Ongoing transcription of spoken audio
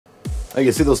Now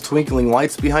you see those twinkling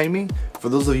lights behind me? For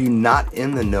those of you not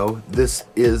in the know, this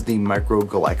is the Micro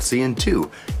Galaxian 2.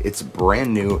 It's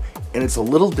brand new and it's a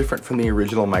little different from the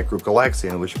original Micro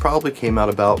Galaxian, which probably came out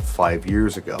about 5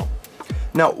 years ago.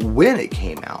 Now when it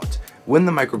came out, when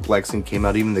the Micro Galaxian came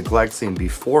out, even the Galaxian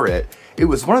before it, it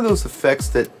was one of those effects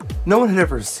that no one had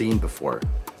ever seen before.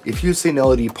 If you see an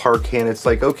LED park can, it's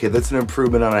like, okay, that's an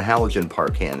improvement on a halogen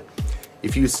park can.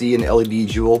 If you see an LED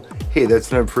jewel, hey,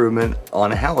 that's an improvement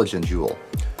on a halogen jewel.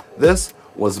 This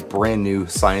was brand new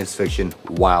science fiction.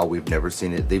 Wow, we've never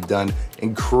seen it. They've done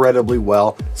incredibly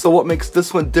well. So what makes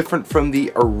this one different from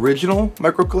the original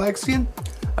Micro Galaxian?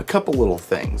 A couple little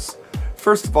things.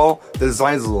 First of all, the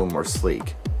design is a little more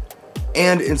sleek.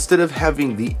 And instead of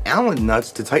having the Allen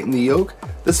nuts to tighten the yoke,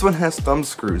 this one has thumb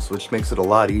screws, which makes it a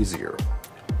lot easier.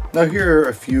 Now here are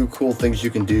a few cool things you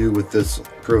can do with this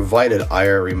provided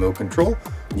IR remote control.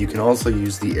 You can also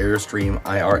use the Airstream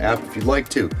IR app if you'd like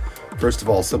to. First of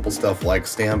all, simple stuff like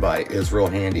standby is real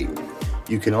handy.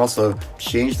 You can also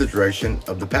change the direction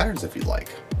of the patterns if you'd like.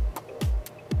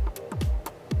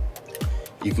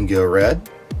 You can go red,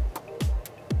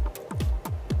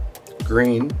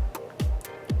 green,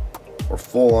 or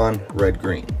full on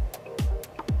red-green.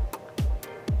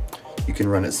 You can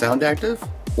run it sound active,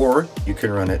 or you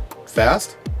can run it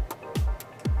fast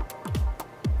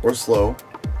or slow.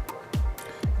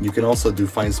 You can also do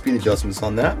fine speed adjustments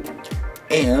on that.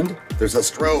 And there's a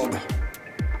strobe.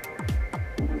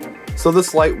 So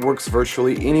this light works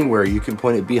virtually anywhere. You can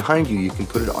point it behind you, you can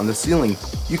put it on the ceiling,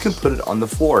 you can put it on the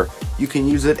floor. You can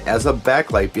use it as a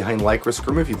backlight behind Lycra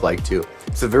scrim if you'd like to.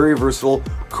 It's a very versatile,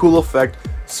 cool effect,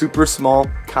 super small,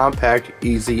 compact,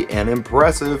 easy, and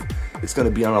impressive. It's going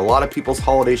to be on a lot of people's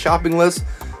holiday shopping list.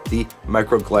 The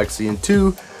Micro Galaxian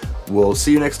 2. We'll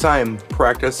see you next time.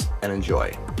 Practice and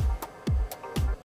enjoy.